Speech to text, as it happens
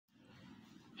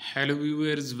Hello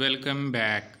viewers, welcome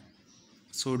back.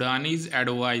 Sudanese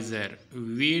advisor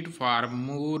wait for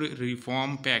more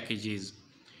reform packages.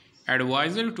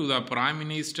 Advisor to the Prime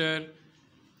Minister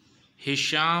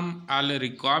Hisham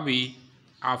al-Rikabi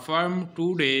affirmed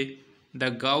today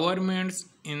the government's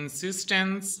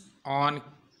insistence on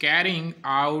carrying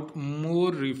out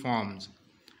more reforms.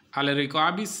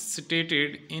 Al-Rikabi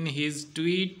stated in his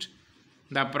tweet,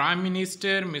 the Prime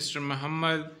Minister Mr.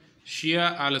 Mohammed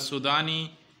Shia al-Sudani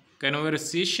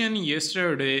conversation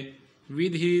yesterday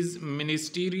with his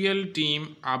ministerial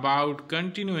team about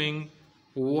continuing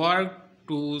work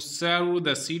to serve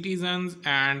the citizens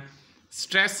and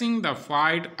stressing the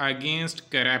fight against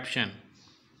corruption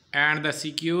and the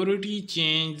security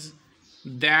changes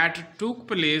that took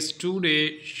place today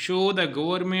show the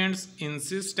government's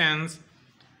insistence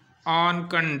on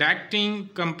conducting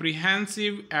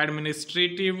comprehensive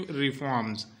administrative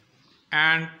reforms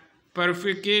and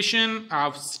purification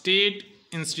of state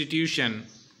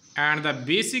institutions, and the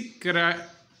basic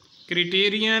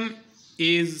criterion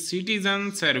is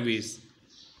citizen service.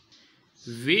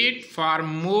 Wait for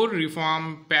more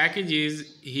reform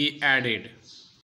packages, he added.